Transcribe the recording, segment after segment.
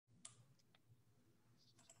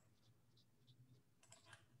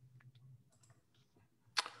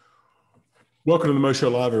Welcome to the Mo Show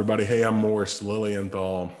Live, everybody. Hey, I'm Morris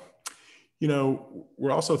Lilienthal.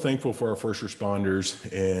 We're also thankful for our first responders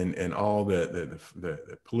and all the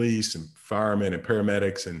police and firemen and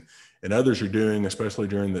paramedics and others are doing, especially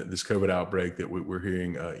during this COVID outbreak that we're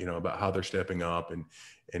hearing, about how they're stepping up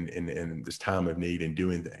and this time of need and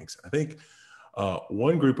doing things. I think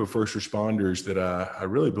one group of first responders that I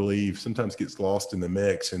really believe sometimes gets lost in the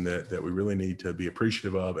mix and that we really need to be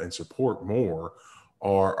appreciative of and support more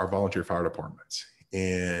are our volunteer fire departments.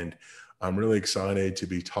 And I'm really excited to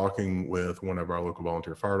be talking with one of our local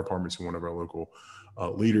volunteer fire departments and one of our local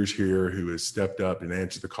leaders here who has stepped up and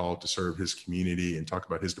answered the call to serve his community and talk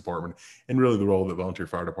about his department and really the role that volunteer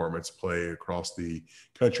fire departments play across the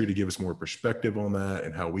country to give us more perspective on that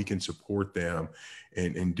and how we can support them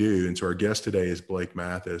and do. And so our guest today is Blake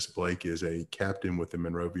Mathis. Blake is a captain with the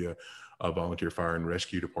Monrovia Volunteer Fire and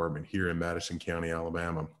Rescue Department here in Madison County,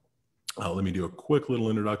 Alabama. Let me do a quick little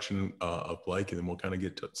introduction of Blake, and then we'll kind of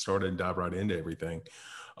get started and dive right into everything.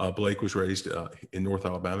 Blake was raised in North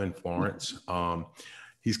Alabama in Florence.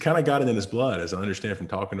 He's kind of got it in his blood, as I understand from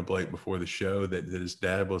talking to Blake before the show, that his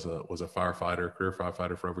dad was a firefighter, career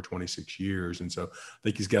firefighter for over 26 years. And so I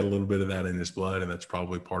think he's got a little bit of that in his blood, and that's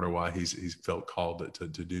probably part of why he's felt called to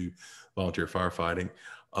do volunteer firefighting.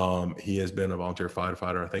 He has been a volunteer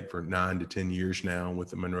firefighter, I think, for 9 to 10 years now with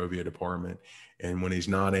the Monrovia department. And when he's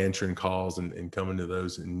not answering calls and coming to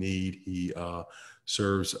those in need, he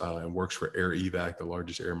serves and works for Air Evac, the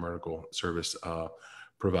largest air medical service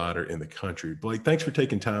provider in the country. Blake, thanks for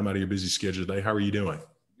taking time out of your busy schedule today. How are you doing?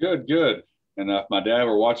 Good, good. And if my dad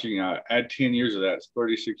were watching, add 10 years of that. It's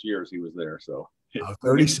 36 years he was there. So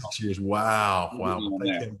 36 years. Wow. Wow.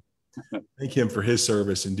 Thank him for his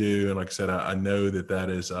service and do. And like I said, I know that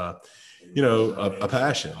is, a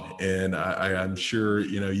passion. And I'm sure,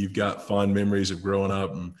 you've got fond memories of growing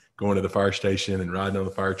up and going to the fire station and riding on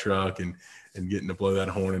the fire truck and getting to blow that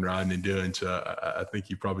horn and riding and doing. So I think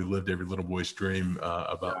you probably lived every little boy's dream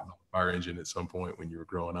about the fire engine at some point when you were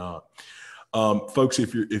growing up. Folks,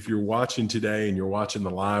 if you're watching today and you're watching the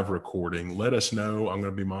live recording, let us know. I'm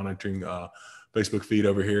going to be monitoring Facebook feed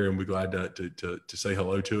over here, and we're glad to say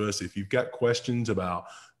hello to us. If you've got questions about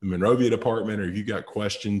the Monrovia department, or if you've got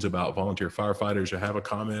questions about volunteer firefighters, or have a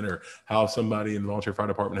comment, or how somebody in the volunteer fire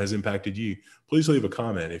department has impacted you, please leave a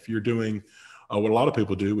comment. If you're doing what a lot of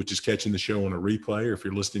people do, which is catching the show on a replay, or if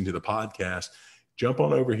you're listening to the podcast, jump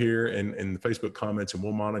on over here and the Facebook comments, and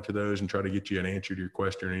we'll monitor those and try to get you an answer to your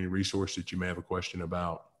question or any resource that you may have a question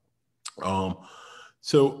about.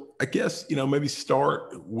 So I guess, maybe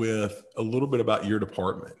start with a little bit about your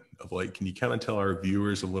department. Blake, can you kind of tell our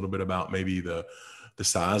viewers a little bit about maybe the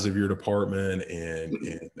size of your department and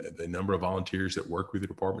the number of volunteers that work with the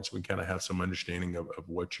department, so we kind of have some understanding of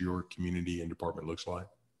what your community and department looks like?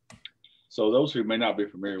 So those who may not be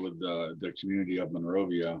familiar with the community of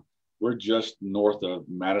Monrovia, we're just north of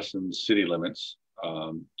Madison city limits,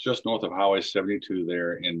 just north of Highway 72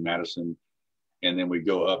 there in Madison. And then we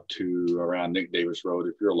go up to around Nick Davis Road.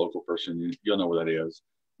 If you're a local person, you'll know where that is.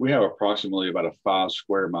 We have approximately about a 5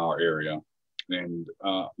 square mile area. And,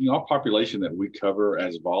 our population that we cover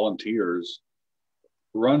as volunteers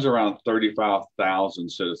runs around 35,000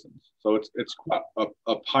 citizens. So it's quite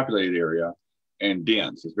a populated area and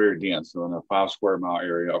dense. It's very dense. So in a 5 square mile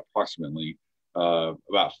area, approximately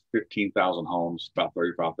about 15,000 homes, about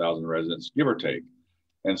 35,000 residents, give or take.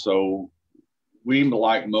 And so we,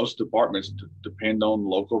 like most departments, depend on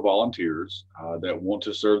local volunteers that want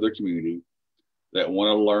to serve their community, that want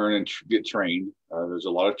to learn and get trained. There's a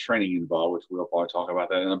lot of training involved, which we'll probably talk about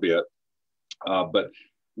that in a bit. But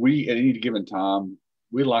we, at any given time,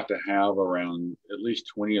 we like to have around at least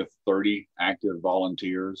 20 or 30 active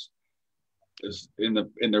volunteers. In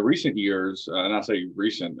the recent years, and I say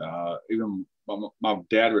recent, even my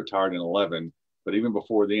dad retired in 11. But even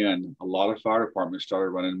before then, a lot of fire departments started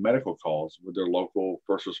running medical calls with their local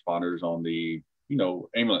first responders on the,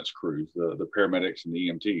 ambulance crews, the paramedics and the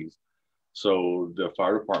EMTs. So the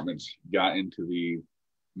fire departments got into the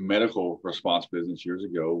medical response business years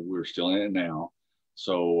ago. We're still in it now.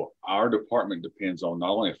 So our department depends on not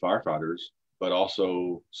only firefighters, but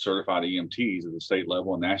also certified EMTs at the state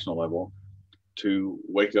level and national level to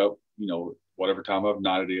wake up, whatever time of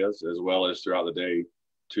night it is, as well as throughout the day,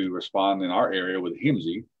 to respond in our area with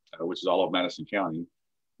HIMSI, which is all of Madison County,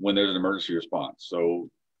 when there's an emergency response. So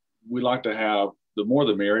we like to have the more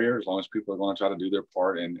the merrier, as long as people are going to try to do their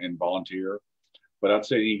part and volunteer. But I'd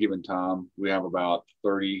say at any given time, we have about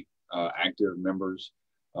 30 active members.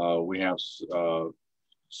 We have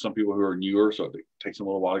some people who are newer, so it takes them a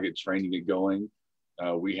little while to get trained and get going.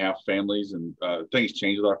 We have families, and things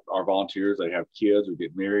change with our volunteers. They have kids or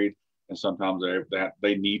get married. and sometimes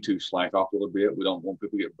they need to slack off a little bit. We don't want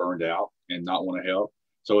people to get burned out and not want to help.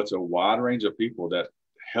 So it's a wide range of people that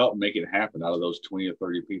help make it happen out of those 20 or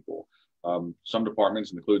 30 people. Some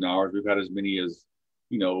departments, including ours, we've had as many as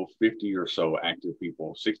 50 or so active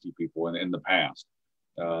people, 60 people in the past.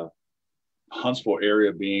 Huntsville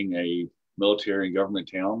area being a military and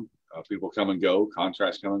government town, people come and go,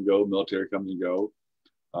 contracts come and go, military comes and go.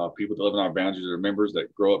 People that live in our boundaries are members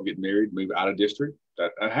that grow up, get married, move out of district.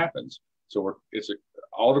 That happens. So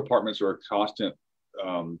all departments are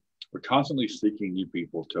we're constantly seeking new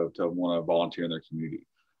people to want to volunteer in their community.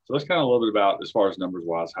 So that's kind of a little bit about, as far as numbers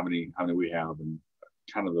wise, how many we have and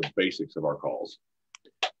kind of the basics of our calls.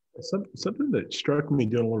 Something that struck me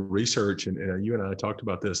doing a little research, and you and I talked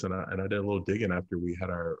about this, and I did a little digging after we had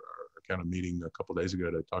our kind of meeting a couple of days ago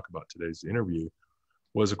to talk about today's interview,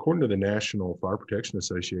 was according to the National Fire Protection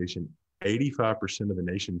Association, 85% of the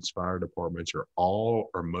nation's fire departments are all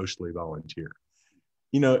or mostly volunteer.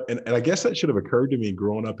 And I guess that should have occurred to me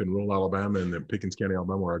growing up in rural Alabama and in Pickens County,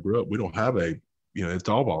 Alabama, where I grew up. We don't have it's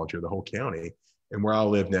all volunteer, the whole county. And where I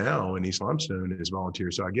live now in East Limestone is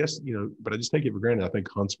volunteer. So I guess, but I just take it for granted. I think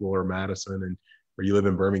Huntsville or Madison, or you live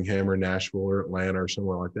in Birmingham or Nashville or Atlanta or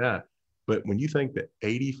somewhere like that. But when you think that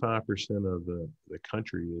 85% of the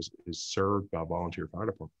country is served by volunteer fire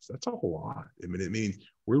departments, that's a whole lot. I mean, it means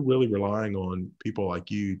we're really relying on people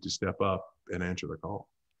like you to step up and answer the call.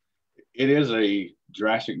 It is a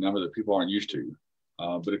drastic number that people aren't used to.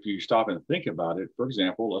 But if you stop and think about it, for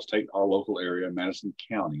example, let's take our local area, Madison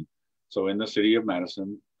County. So in the city of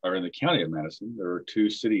Madison, or in the county of Madison, there are two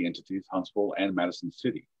city entities, Huntsville and Madison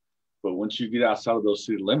City. But once you get outside of those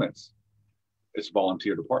city limits, it's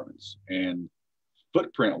volunteer departments. And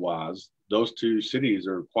footprint-wise, those two cities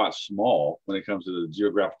are quite small when it comes to the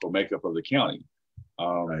geographical makeup of the county.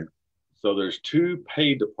 Right. So there's two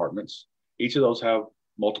paid departments. Each of those have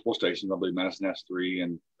multiple stations. I believe Madison has 3,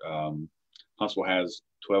 and Huntsville has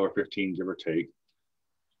 12 or 15, give or take,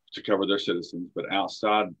 to cover their citizens. But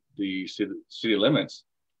outside the city limits,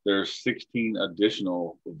 there's 16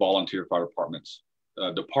 additional volunteer fire departments,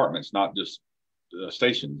 not just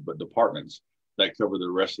stations, but departments that cover the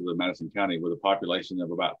rest of the Madison County, with a population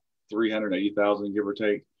of about 380,000, give or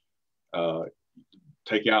take.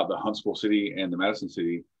 Take out the Huntsville city and the Madison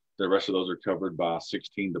city, the rest of those are covered by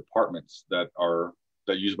 16 departments that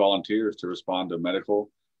use volunteers to respond to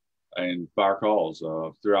medical and fire calls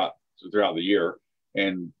throughout the year.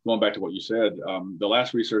 And going back to what you said, the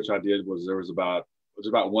last research I did was there was about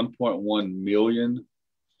 1.1 million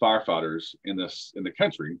firefighters in the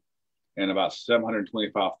country, and about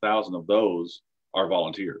 725,000 of those are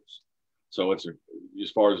volunteers. So it's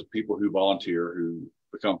as far as people who volunteer, who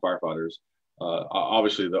become firefighters,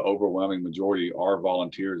 obviously the overwhelming majority are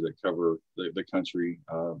volunteers that cover the country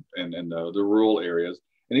and the rural areas.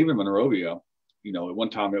 And even Monrovia, at one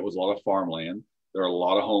time it was a lot of farmland. There are a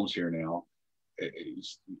lot of homes here now.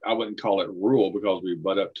 I wouldn't call it rural because we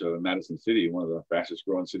butt up to Madison City, one of the fastest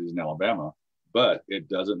growing cities in Alabama, but it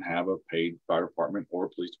doesn't have a paid fire department or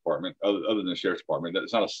police department other than the sheriff's department.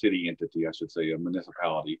 It's not a city entity, I should say, a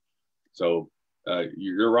municipality. So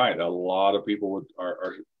you're right. A lot of people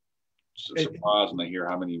are surprised when they hear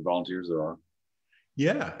how many volunteers there are.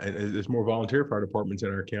 Yeah, and there's more volunteer fire departments in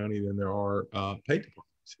our county than there are paid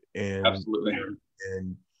departments. And absolutely.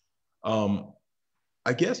 And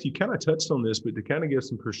I guess you kind of touched on this, but to kind of give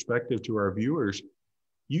some perspective to our viewers,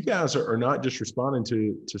 you guys are not just responding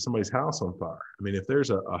to somebody's house on fire. I mean, if there's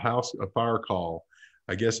a fire call,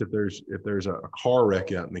 I guess if there's a car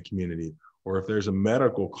wreck out in the community, or if there's a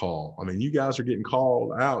medical call, I mean, you guys are getting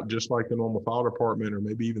called out just like the normal fire department, or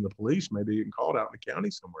maybe even the police may be getting called out in the county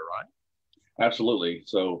somewhere, right? Absolutely.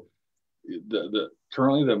 So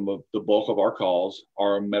currently the bulk of our calls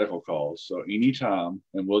are medical calls. So anytime,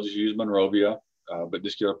 and we'll just use Monrovia, but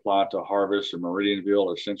this could apply to Harvest or Meridianville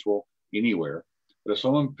or Central, anywhere. But if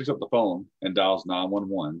someone picks up the phone and dials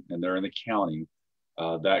 911 and they're in the county,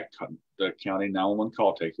 the county 911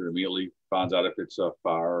 call taker immediately finds out if it's a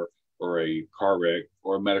fire or a car wreck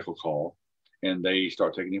or a medical call, and they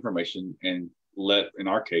start taking information and let, in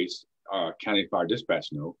our case, county fire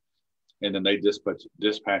dispatch know, and then they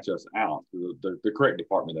dispatch us out, the correct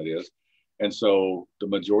department that is. And so the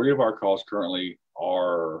majority of our calls currently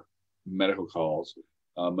are medical calls.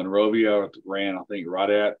 Monrovia ran, I think, right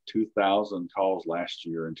at 2,000 calls last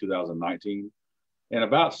year in 2019, and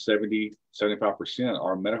about 75%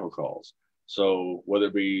 are medical calls. So whether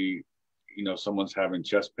it be, someone's having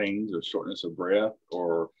chest pains or shortness of breath,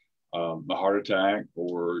 or a heart attack,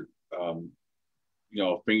 or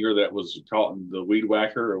a finger that was caught in the weed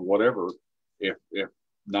whacker or whatever, if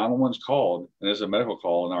 911's called and it's a medical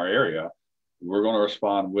call in our area, we're going to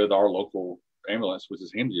respond with our local ambulance, which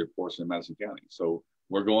is handy, of course, in Madison County. So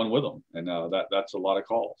we're going with them, and that's a lot of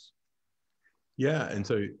calls. Yeah, and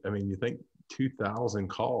so I mean, you think 2,000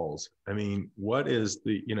 calls. I mean, what is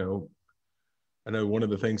the, I know one of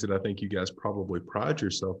the things that I think you guys probably pride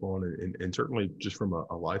yourself on, and certainly just from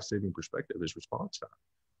a life-saving perspective, is response time.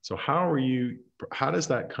 So how does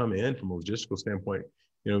that come in from a logistical standpoint,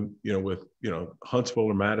 with, Huntsville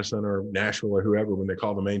or Madison or Nashville or whoever, when they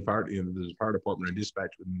call the main fire, there's a fire department and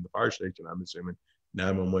dispatch within the fire station, I'm assuming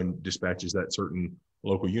 911 dispatches that certain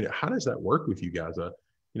local unit. How does that work with you guys?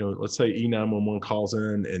 Let's say E911 calls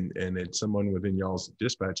in and it's someone within y'all's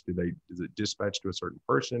dispatch. Is it dispatched to a certain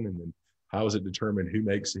person? And then how is it determined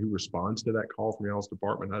who responds to that call from y'all's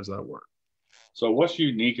department? How does that work? So what's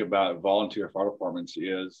unique about volunteer fire departments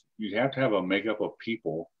is you have to have a makeup of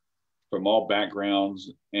people from all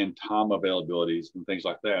backgrounds and time availabilities and things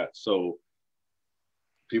like that. So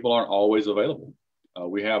people aren't always available.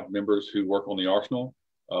 We have members who work on the arsenal.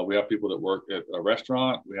 We have people that work at a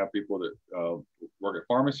restaurant. We have people that work at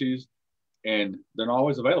pharmacies, and they're not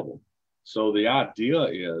always available. So the idea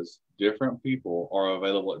is different people are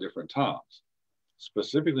available at different times.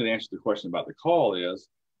 Specifically, to answer the question about the call is,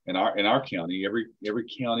 in our county, every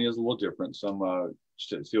county is a little different. Some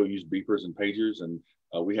still use beepers and pagers, and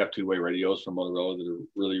we have two-way radios from Motorola that are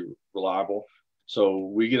really reliable.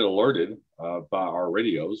 So we get alerted by our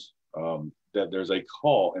radios that there's a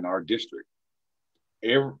call in our district.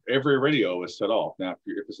 Every radio is set off. Now,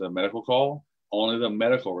 if it's a medical call, only the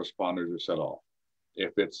medical responders are set off.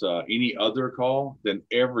 If it's any other call, then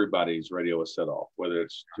everybody's radio is set off, whether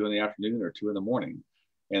it's 2 in the afternoon or 2 in the morning.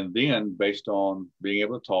 And then based on being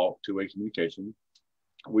able to talk, two-way communication,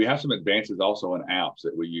 we have some advances also in apps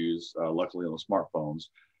that we use, luckily on the smartphones,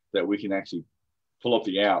 that we can actually pull up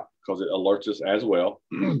the app because it alerts us as well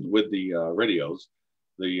with the radios.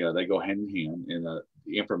 They go hand in hand, and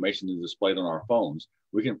the information is displayed on our phones.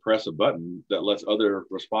 We can press a button that lets other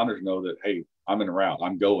responders know that, hey, I'm en route,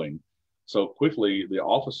 I'm going. So quickly, the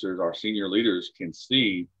officers, our senior leaders, can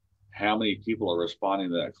see how many people are responding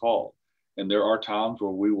to that call. And there are times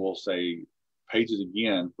where we will say, pages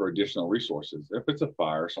again for additional resources, if it's a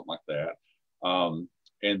fire or something like that.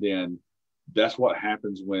 And then that's what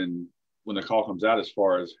happens when the call comes out. As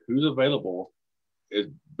far as who's available, it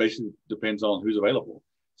basically depends on who's available.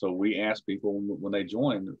 So we ask people when they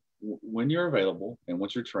join, when you're available and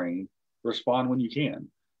once you're trained, respond when you can.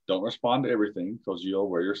 Don't respond to everything because you'll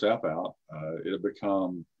wear yourself out. It'll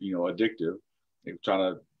become, addictive. If you're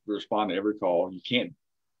trying to respond to every call, you can't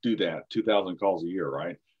do that. 2,000 calls a year,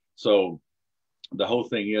 right? So the whole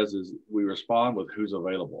thing is we respond with who's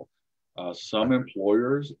available. Some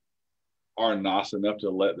employers are nice enough to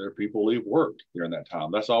let their people leave work during that time.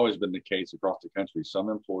 That's always been the case across the country. Some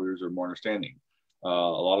employers are more understanding. A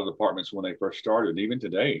lot of departments, when they first started, even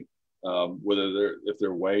today, if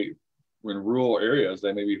they're way in rural areas,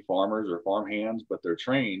 they may be farmers or farm hands, but they're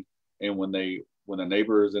trained. And when a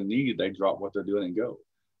neighbor is in need, they drop what they're doing and go.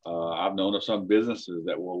 I've known of some businesses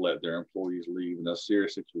that will let their employees leave in a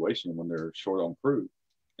serious situation when they're short on crew,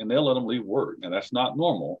 and they'll let them leave work. And that's not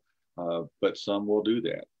normal, but some will do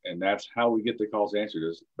that. And that's how we get the calls answered,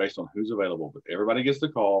 is based on who's available. But everybody gets the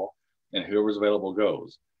call, and whoever's available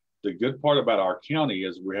goes. The good part about our county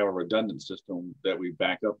is we have a redundant system that we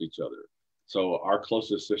back up each other. So our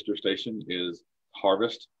closest sister station is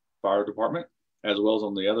Harvest Fire Department, as well as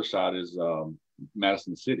on the other side is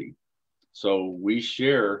Madison City. So we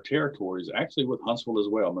share territories actually with Huntsville as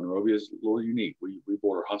well. Monrovia is a little unique. We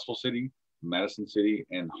border Huntsville City, Madison City,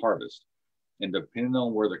 and Harvest. And depending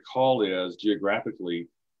on where the call is geographically,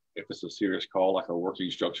 if it's a serious call, like a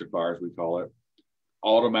working structured fire, as we call it,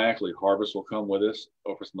 automatically Harvest will come with us.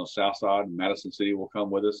 Or if it's on the south side, Madison City will come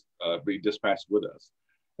with us, be dispatched with us.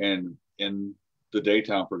 And in the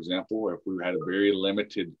daytime, for example, if we had a very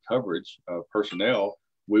limited coverage of personnel,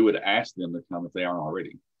 we would ask them to come if they aren't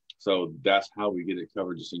already. So that's how we get it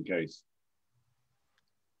covered, just in case.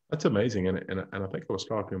 That's amazing. And I think I was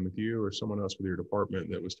talking with you or someone else with your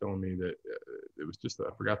department that was telling me that it was just,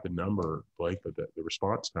 I forgot the number, Blake, but the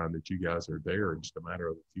response time that you guys are there in just a matter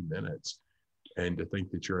of a few minutes. And to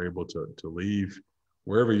think that you're able to leave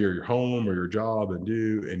wherever your home or your job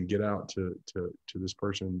and get out to this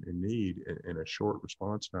person in need in a short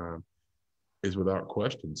response time is without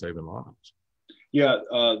question saving lives. Yeah,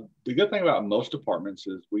 the good thing about most departments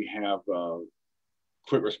is we have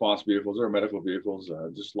quick response vehicles or medical vehicles,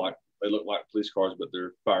 just like they look like police cars, but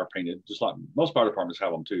they're fire painted, just like most fire departments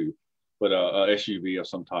have them too, but a SUV of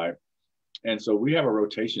some type. And so we have a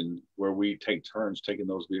rotation where we take turns taking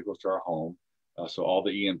those vehicles to our home. So all the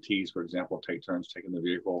EMTs, for example, take turns taking the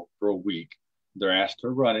vehicle for a week. they're asked to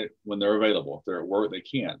run it when they're available. If they're at work, they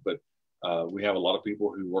can't. But we have a lot of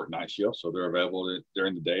people who work night shifts, so they're available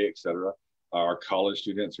during the day, et cetera. Our college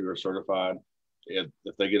students who are certified, if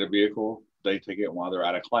they get a vehicle, they take it while they're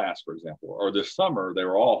out of class, for example. Or this summer, they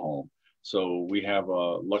were all home. So we have,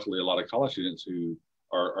 luckily, a lot of college students who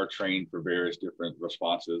are trained for various different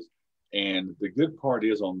responses. And the good part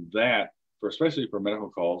is on that, especially for medical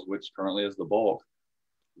calls, which currently is the bulk,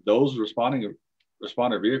 those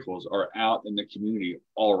responder vehicles are out in the community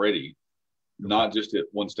already, not just at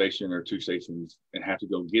one station or two stations and have to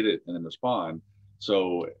go get it and then respond.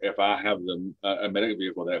 So if I have a medical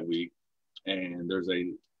vehicle that week and there's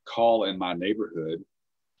a call in my neighborhood,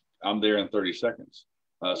 I'm there in 30 seconds.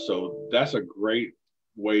 So that's a great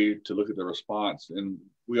way to look at the response. And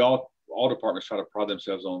all departments try to pride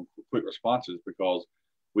themselves on quick responses because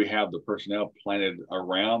we have the personnel planted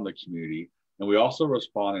around the community, and we also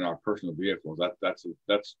respond in our personal vehicles.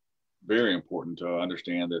 That's very important to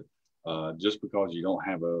understand that just because you don't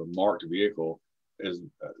have a marked vehicle is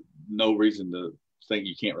no reason to think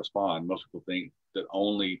you can't respond. Most people think that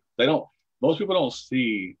most people don't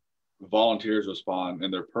see volunteers respond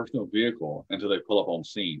in their personal vehicle until they pull up on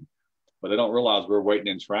scene, but they don't realize we're waiting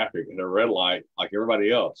in traffic at a red light like everybody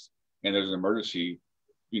else, and there's an emergency,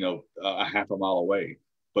 a half a mile away.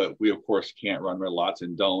 But we of course can't run red lights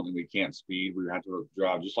and we can't speed. We have to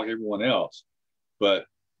drive just like everyone else, but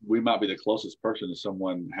we might be the closest person to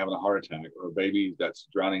someone having a heart attack or a baby that's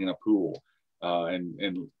drowning in a pool.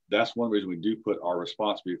 And that's one reason we do put our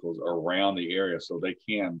response vehicles around the area so they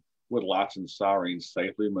can, with lights and sirens,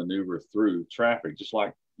 safely maneuver through traffic, just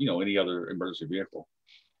like, any other emergency vehicle.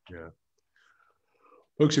 Yeah.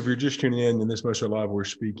 Folks, if you're just tuning in this Muster Live, we're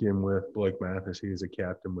speaking with Blake Mathis. He is a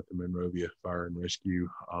captain with the Monrovia Fire-Rescue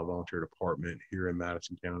volunteer department here in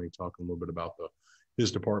Madison County, talking a little bit about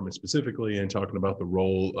his department specifically and talking about the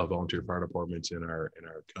role of volunteer fire departments in our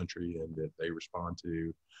country, and that they respond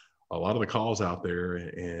to a lot of the calls out there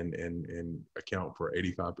and account for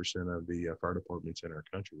 85% of the fire departments in our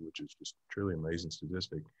country, which is just truly amazing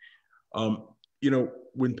statistic.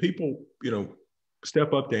 When people,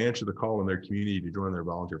 step up to answer the call in their community to join their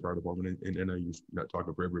volunteer fire department, and I know you're not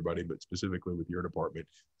talking for everybody, but specifically with your department,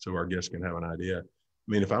 so our guests can have an idea. I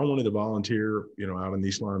mean, if I wanted to volunteer, out in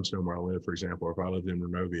East Limestone where I live, for example, or if I lived in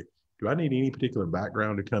Monrovia, do I need any particular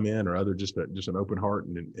background to come in, or other just an open heart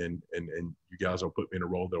and you guys will put me in a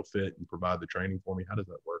role that'll fit and provide the training for me? How does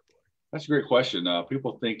that work? That's a great question.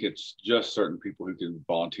 People think it's just certain people who can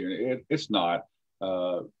volunteer. It's not.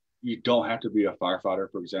 You don't have to be a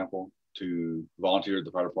firefighter, for example, to volunteer at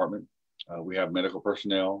the fire department. We have medical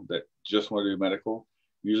personnel that just want to do medical.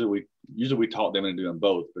 Usually we talk them into doing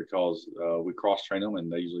both because we cross train them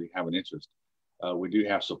and they usually have an interest. We do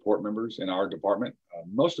have support members in our department.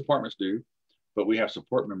 Most departments do, but we have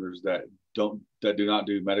support members that do not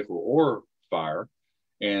do medical or fire,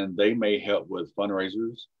 and they may help with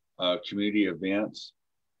fundraisers, community events,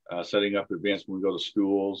 setting up events when we go to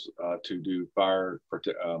schools to do fire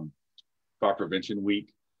prevention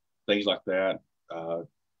week, things like that.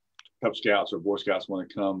 Cub Scouts or Boy Scouts want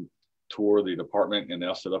to come tour the department and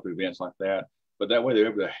they'll set up events like that. But that way they're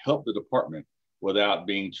able to help the department without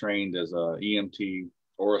being trained as a EMT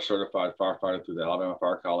or a certified firefighter through the Alabama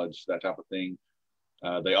Fire College, that type of thing.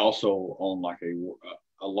 They also own like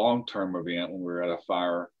a long-term event when we're at a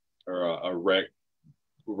fire or a wreck.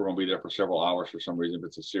 We're going to be there for several hours for some reason. If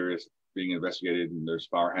it's a serious being investigated and there's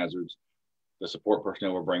fire hazards, the support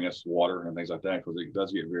personnel will bring us water and things like that because it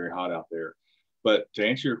does get very hot out there. But to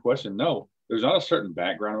answer your question, no, there's not a certain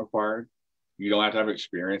background required. You don't have to have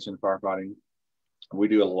experience in firefighting. We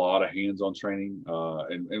do a lot of hands-on training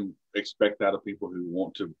and expect that of people who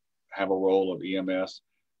want to have a role of EMS.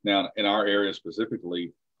 Now, in our area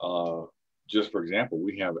specifically, just for example,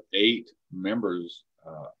 we have 8 members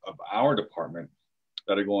of our department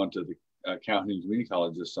that are going to the Calhoun Community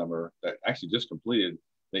College this summer that actually just completed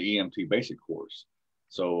the EMT basic course.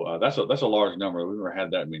 So that's a large number. We've never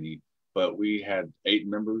had that many, but we had 8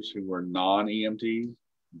 members who were non-EMTs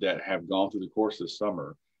that have gone through the course this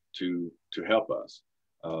summer to help us.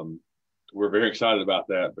 We're very excited about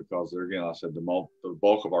that because there again, I said the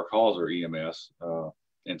bulk of our calls are EMS,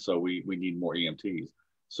 and so we need more EMTs.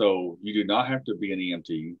 So you do not have to be an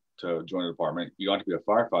EMT to join the department. You don't have to be a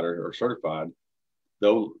firefighter or certified,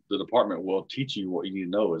 though the department will teach you what you need to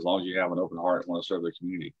know as long as you have an open heart and want to serve the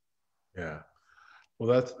community. Yeah.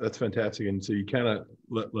 Well, that's fantastic. And so you kind of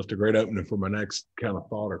left a great opening for my next kind of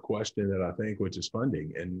thought or question that I think, which is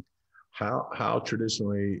funding. And how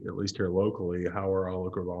traditionally, at least here locally, how are all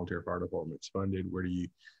local volunteer fire departments funded? Where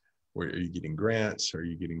are you getting grants? Are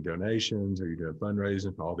you getting donations? Are you doing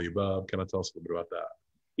fundraising? All the above? Kind of tell us a little bit about that.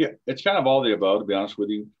 Yeah, it's kind of all the above, to be honest with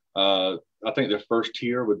you. I think the first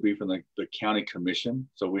tier would be from the county commission.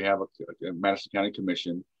 So we have a Madison County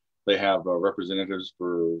Commission. They have representatives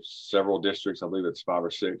for several districts. I believe it's 5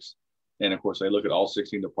 or 6. And of course, they look at all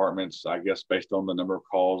 16 departments, I guess, based on the number of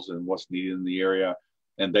calls and what's needed in the area.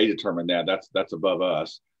 And they determine that. That's above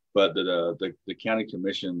us. But the county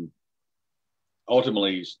commission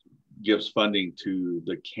ultimately gives funding to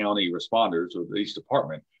the county responders or each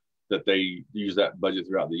department that they use that budget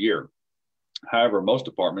throughout the year. However, most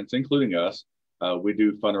departments, including us, we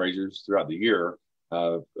do fundraisers throughout the year,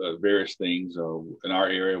 various things. In our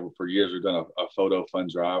area, for years, we've done a photo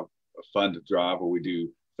fund drive where we do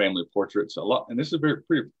family portraits a lot. And this is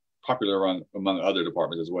pretty popular among other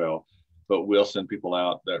departments as well. But we'll send people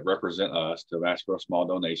out that represent us to ask for a small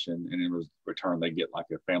donation. And in return, they get like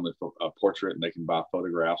a family portrait, and they can buy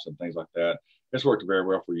photographs and things like that. It's worked very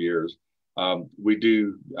well for years. We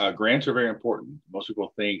do grants are very important. Most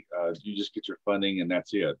people think you just get your funding and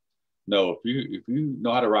that's it. No, if you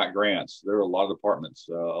know how to write grants, there are a lot of departments,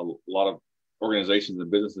 a lot of organizations and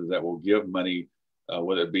businesses that will give money,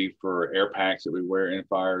 whether it be for air packs that we wear in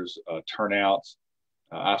fires, turnouts.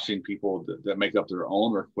 I've seen people that make up their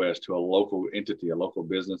own request to a local entity, a local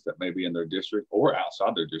business that may be in their district or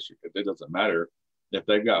outside their district. It doesn't matter. If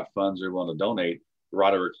they've got funds they're willing to donate,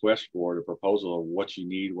 write a request for it, a proposal of what you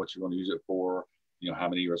need, what you're going to use it for, how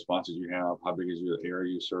many responses you have, how big is your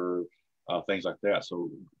area you serve, things like that. So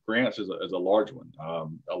grants is a large one.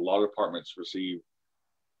 A lot of departments receive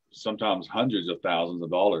sometimes hundreds of thousands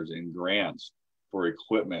of dollars in grants for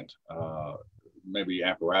equipment, maybe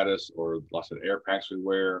apparatus, or like I said, air packs we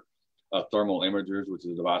wear, thermal imagers, which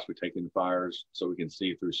is a device we take in fires so we can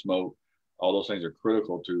see through smoke. All those things are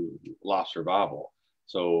critical to life survival.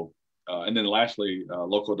 So, and then lastly,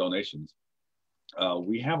 local donations.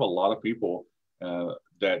 We have a lot of people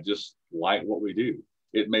that just like what we do.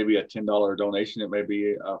 It may be a $10 donation, it may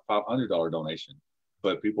be a $500 donation,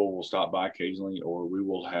 but people will stop by occasionally, or we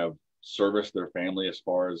will have serviced their family as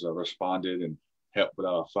far as responded and help put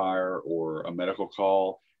out a fire or a medical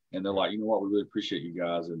call. And they're like, you know what, we really appreciate you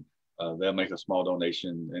guys. And they'll make a small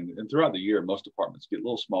donation. And throughout the year, most departments get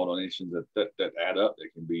little small donations that add up. That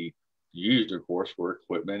can be used, of course, for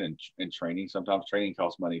equipment and training. Sometimes training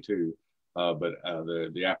costs money too. But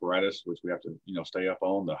the apparatus, which we have to, stay up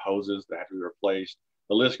on, the hoses that have to be replaced,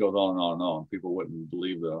 the list goes on and on and on. People wouldn't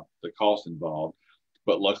believe the cost involved.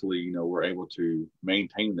 But luckily, we're able to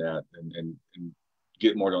maintain that and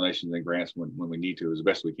get more donations and grants when we need to, as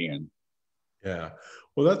best we can. Yeah.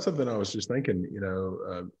 Well, that's something I was just thinking,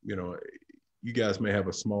 you guys may have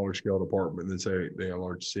a smaller scale department than say a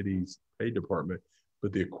large city's aid department,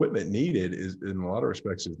 but the equipment needed is in a lot of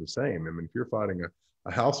respects is the same. I mean, if you're fighting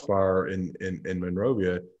a house fire in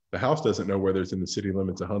Monrovia, the house doesn't know whether it's in the city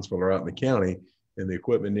limits of Huntsville or out in the county, and the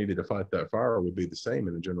equipment needed to fight that fire would be the same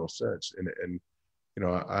in a general sense. And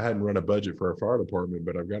I hadn't run a budget for a fire department,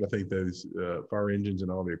 but I've got to think those fire engines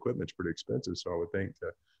and all the equipment's pretty expensive. So I would think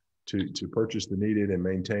to purchase the needed and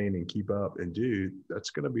maintain and keep up and do, that's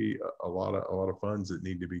going to be a lot of funds that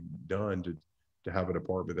need to be done to have a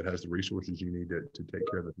department that has the resources you need to take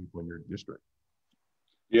care of the people in your district.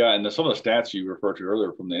 Yeah, and some of the stats you referred to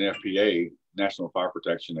earlier from the NFPA, National Fire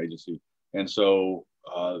Protection Agency, and so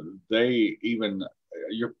they even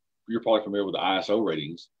you're probably familiar with the ISO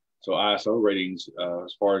ratings. So ISO ratings,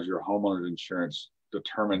 as far as your homeowner's insurance,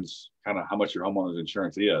 determines kind of how much your homeowner's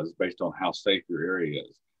insurance is based on how safe your area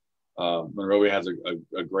is. Monrovia has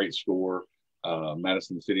a great score.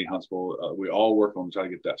 Madison City, Huntsville, we all work on trying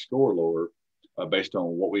to get that score lower based on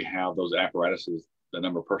what we have, those apparatuses, the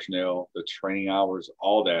number of personnel, the training hours,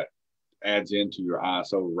 all that adds into your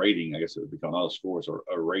ISO rating. I guess it would become not a score, or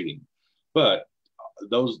a rating. But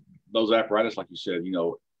those apparatus, like you said,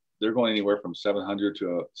 they're going anywhere from $700,000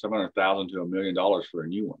 to $1 million for a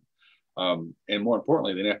new one. And more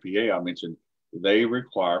importantly, the NFPA I mentioned, they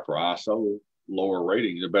require for ISO lower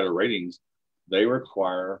ratings or better ratings, they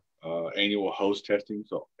require annual hose testing.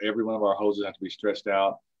 So every one of our hoses have to be stretched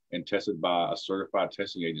out and tested by a certified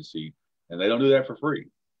testing agency, and they don't do that for free.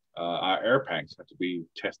 Our air packs have to be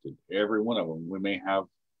tested, every one of them. We may have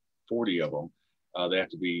 40 of them. They have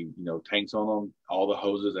to be, tanks on them. All the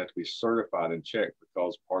hoses have to be certified and checked,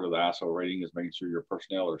 because part of the ISO rating is making sure your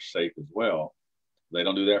personnel are safe as well. They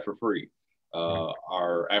don't do that for free.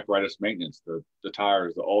 Our apparatus maintenance, the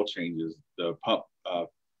tires, the oil changes, the pump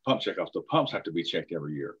checkoffs, the pumps have to be checked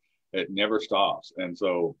every year. It never stops. And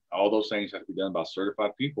so all those things have to be done by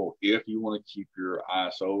certified people if you want to keep your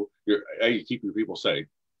ISO, keep your people safe,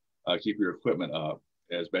 keep your equipment up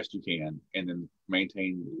as best you can, and then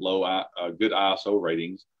maintain good ISO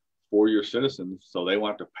ratings for your citizens, so they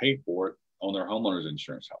won't have to pay for it on their homeowners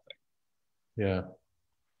insurance out there. Yeah,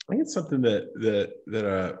 I think it's something that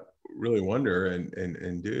I really wonder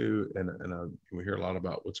and do, and we hear a lot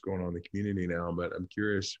about what's going on in the community now. But I'm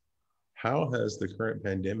curious, how has the current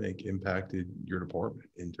pandemic impacted your department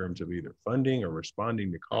in terms of either funding or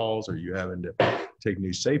responding to calls? Are you having to take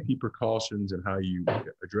new safety precautions, and how you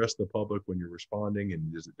address the public when you're responding?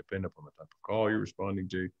 And does it depend upon the type of call you're responding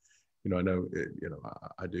to? I know,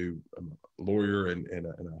 I'm a lawyer and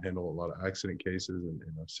I handle a lot of accident cases, and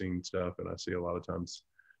I've seen stuff, and I see a lot of times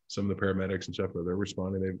some of the paramedics and stuff, where they're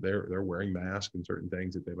responding, they're wearing masks and certain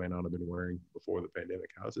things that they may not have been wearing before the pandemic.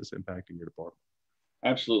 How's this impacting your department?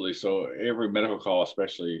 Absolutely. So every medical call,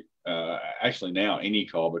 especially actually now any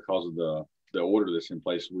call, because of the order that's in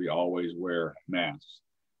place, we always wear masks.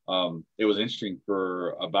 It was interesting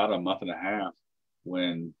for about a month and a half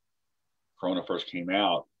when Corona first came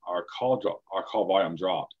out, our call volume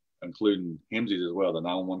dropped, including HIMSI's as well. The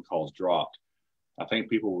 911 calls dropped. I think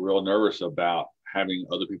people were real nervous about having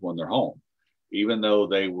other people in their home, even though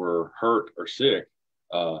they were hurt or sick.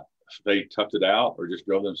 They toughed it out or just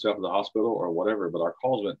drove themselves to the hospital or whatever. But our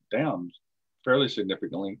calls went down fairly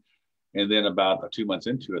significantly, and then about 2 months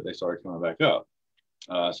into it, they started coming back up.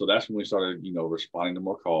 So that's when we started, responding to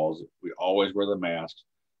more calls. We always wear the masks.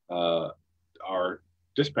 Our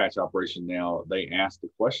dispatch operation now, they ask the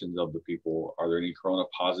questions of the people. Are there any Corona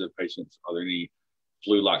positive patients? Are there any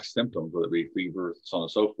flu-like symptoms, whether it be fever, so on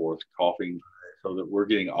and so forth, coughing, so that we're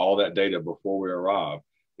getting all that data before we arrive.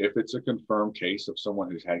 If it's a confirmed case of someone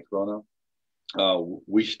who's had Corona,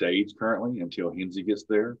 we stage currently until HIMSI gets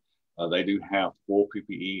there. They do have full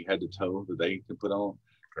PPE head to toe that they can put on.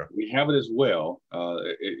 Okay. We have it as well.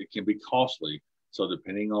 It can be costly. So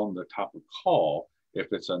depending on the type of call, if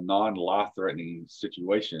it's a non-life-threatening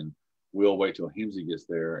situation, we'll wait till HIMSI gets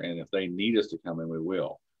there. And if they need us to come in, we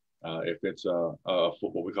will. If it's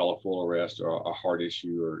what we call a full arrest or a heart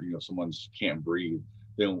issue, or someone can't breathe,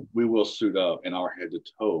 then we will suit up in our head to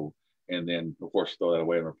toe, and then of course throw that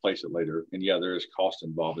away and replace it later. And yeah, there is cost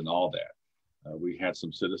involved in all that. We had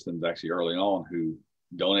some citizens actually early on who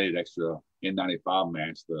donated extra N95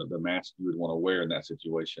 masks, the masks you would want to wear in that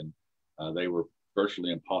situation. They were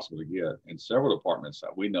virtually impossible to get, and several departments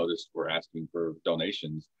that we noticed were asking for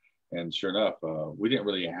donations. And sure enough, we didn't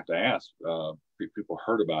really have to ask. People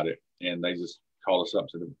heard about it, and they just called us up and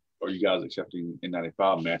said, "Are you guys accepting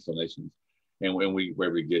N95 mask donations?" And when we were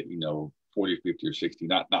able to get, 40, 50, or 60,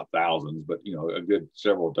 not thousands, but, a good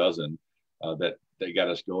several dozen that they got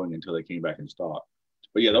us going until they came back in stock.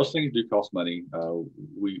 But yeah, those things do cost money.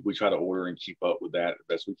 We try to order and keep up with that as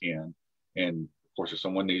best we can. And of course, if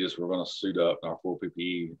someone needs us, we're going to suit up in our full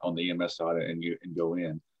PPE on the EMS side and go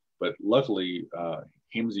in. But luckily,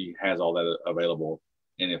 HIMSI has all that available.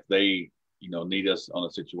 And if they, need us on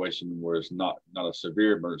a situation where it's not a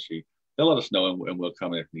severe emergency, they'll let us know, and we'll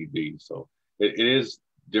come in if need be. So it is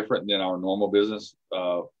different than our normal business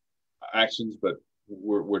actions, but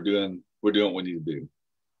we're doing what we need to do.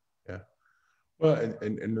 Yeah. Well,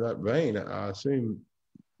 and in that vein, I assume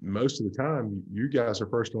most of the time you guys are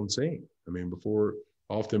first on scene. I mean,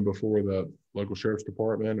 often before the local sheriff's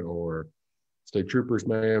department or state troopers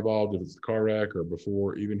may be involved if it's a car wreck, or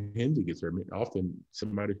before even HIMSI gets there. I mean, often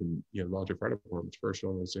somebody from volunteer fire department's first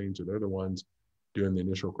on the scene, so they're the ones doing the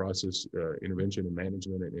initial crisis intervention and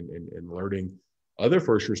management and alerting other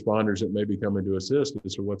first responders that may be coming to assist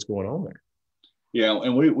as to what's going on there. Yeah,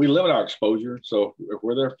 and we limit our exposure. So if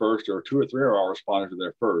we're there first, or 2 or 3 of our responders are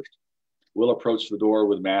there first, we'll approach the door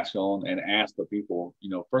with masks on and ask the people,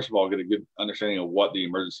 first of all, get a good understanding of what the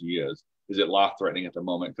emergency is. Is it life-threatening at the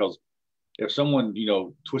moment? Because if someone,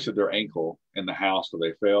 twisted their ankle in the house or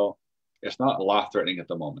they fell, it's not life-threatening at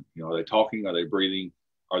the moment. Are they talking? Are they breathing?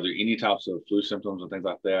 Are there any types of flu symptoms and things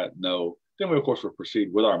like that? No. Then we, of course, will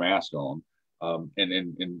proceed with our mask on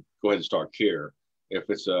and go ahead and start care. If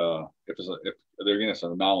it's a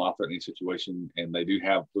non-life-threatening situation and they do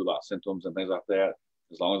have flu-like symptoms and things like that,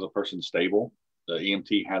 as long as the person's stable, the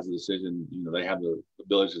EMT has the decision. They have the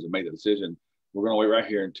ability to make the decision. We're going to wait right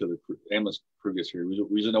here until the ambulance crew gets here. We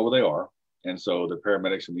usually know where they are, and so the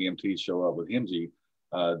paramedics and the EMTs show up with HIMSI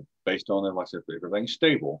based on it. Like I said, if everything's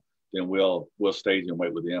stable, then we'll stage and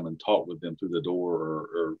wait with them and talk with them through the door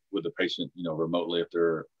or with the patient, remotely. If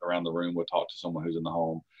they're around the room, we'll talk to someone who's in the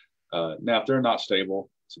home. Now, if they're not stable,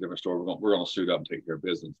 it's a different story. We're going to suit up and take care of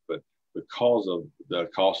business. But because of the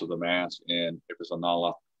cost of the mask, and if it's a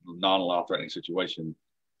non-life-threatening situation,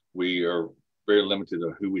 we are very limited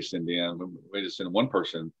to who we send in. We just send one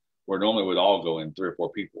person, where normally we'd all go in 3 or 4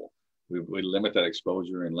 people. We limit that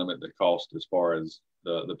exposure and limit the cost as far as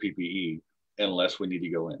the PPE, unless we need to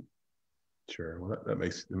go in. Sure. Well, that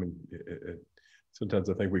makes, sometimes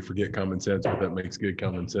I think we forget common sense, but that makes good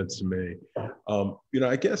common sense to me.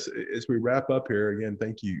 I guess as we wrap up here, again,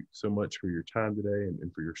 thank you so much for your time today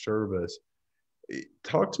and for your service.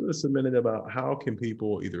 Talk to us a minute about how can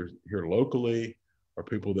people either here locally or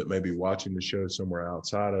people that may be watching the show somewhere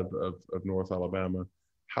outside of North Alabama,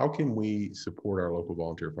 how can we support our local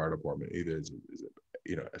volunteer fire department? Either is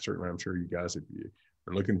it, certainly I'm sure you guys, if you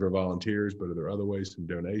are looking for volunteers, but are there other ways, some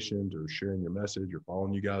donations or sharing your message or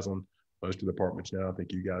following you guys on most of the departments now? I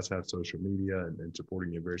think you guys have social media and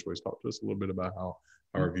supporting you in various ways. Talk to us a little bit about how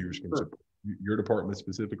our viewers can support your department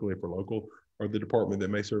specifically for local or the department that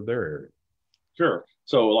may serve their area. Sure.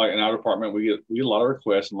 So like in our department, we get a lot of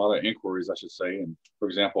requests and a lot of inquiries, I should say. And for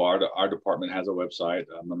example, our department has a website,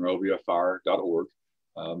 monroviafire.org.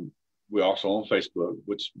 We also on Facebook,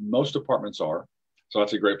 which most departments are. So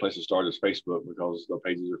that's a great place to start is Facebook because the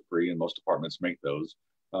pages are free and most departments make those.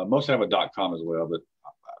 Most have a .com as well, but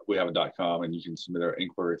we have a .com and you can submit our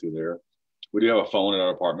inquiry through there. We do have a phone in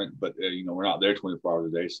our department, but we're not there 24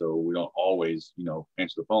 hours a day, so we don't always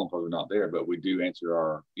answer the phone because we're not there. But we do answer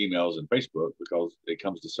our emails and Facebook because it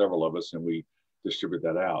comes to several of us and we distribute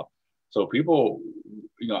that out. So people,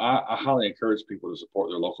 I highly encourage people to support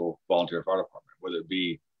their local volunteer fire department, whether it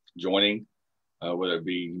be joining, whether it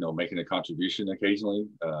be making a contribution occasionally,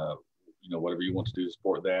 whatever you want to do to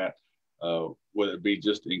support that, whether it be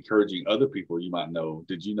just encouraging other people you might know.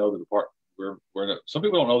 Did you know the department? Some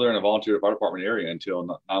people don't know they're in a volunteer fire department area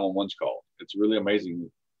until 911's called. It's really amazing.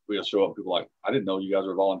 We'll show up, people like, I didn't know you guys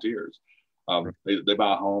were volunteers. They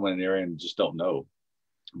buy a home in an area and just don't know.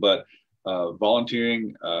 But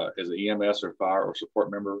volunteering as an EMS or fire or support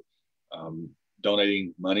member,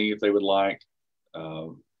 donating money if they would like.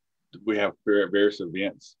 We have various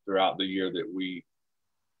events throughout the year that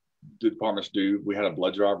the departments do. We had a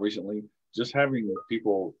blood drive recently. Just having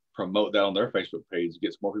people promote that on their Facebook page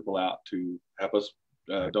gets more people out to help us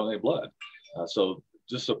donate blood. So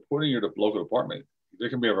just supporting your local department, there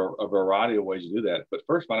can be a variety of ways to do that, but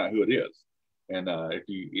first find out who it is. And if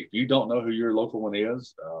you don't know who your local one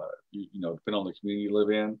is, depending on the community you live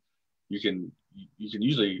in, you can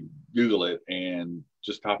usually Google it and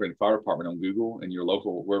just type in fire department on Google and your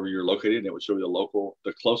local, wherever you're located, and it would show you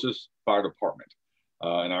the closest fire department.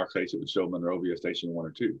 In our case, it would show Monrovia Station 1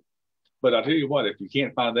 or 2. But I'll tell you what, if you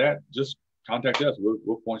can't find that, just contact us.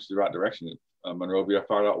 We'll point you the right direction at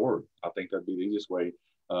monroviafire.org. I think that'd be the easiest way.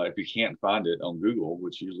 If you can't find it on Google,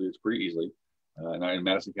 which usually it's pretty easily, in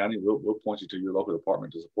Madison County, we'll point you to your local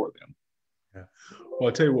department to support them. Yeah. Well,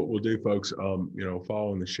 I'll tell you what we'll do, folks.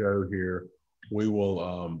 Following the show here, we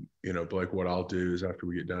will, Blake, what I'll do is after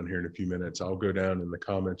we get done here in a few minutes, I'll go down in the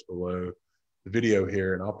comments below the video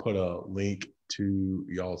here and I'll put a link to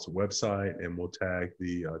y'all's website and we'll tag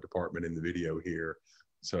the department in the video here.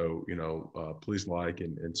 So, please like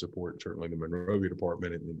and support certainly the Monrovia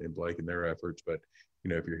department and Blake and their efforts. But,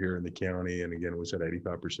 if you're here in the county, and again, we said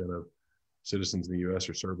 85% of citizens in the U.S.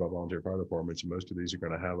 are served by volunteer fire departments, and most of these are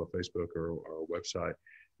going to have a Facebook or a website.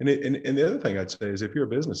 And the other thing I'd say is if you're a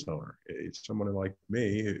business owner, it's someone like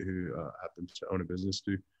me who happens to own a business,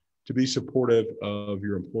 to be supportive of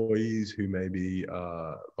your employees who may be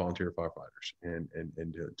volunteer firefighters and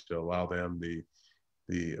to allow them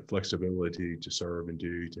the flexibility to serve and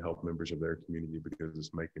to help members of their community, because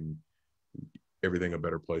it's making everything a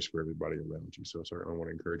better place for everybody around you. So I certainly want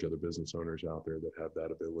to encourage other business owners out there that have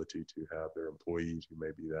that ability to have their employees who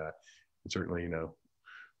may be that. And certainly,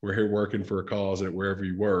 we're here working for a cause at wherever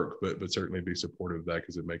you work, but certainly be supportive of that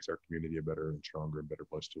because it makes our community a better and stronger and better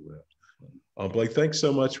place to live. Blake, thanks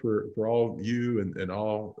so much for all you and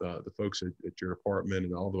all the folks at your department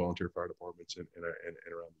and all the volunteer fire departments and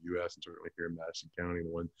around the U.S. and certainly here in Madison County.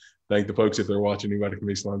 And thank the folks if they're watching, anybody from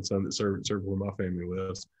East Lawn Sun that serve where my family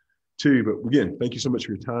lives too. But again, thank you so much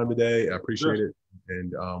for your time today. I appreciate it,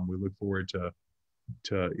 and we look forward to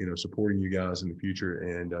supporting you guys in the future.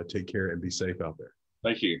 And take care and be safe out there.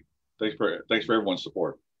 Thank you. Thanks for everyone's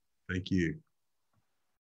support. Thank you.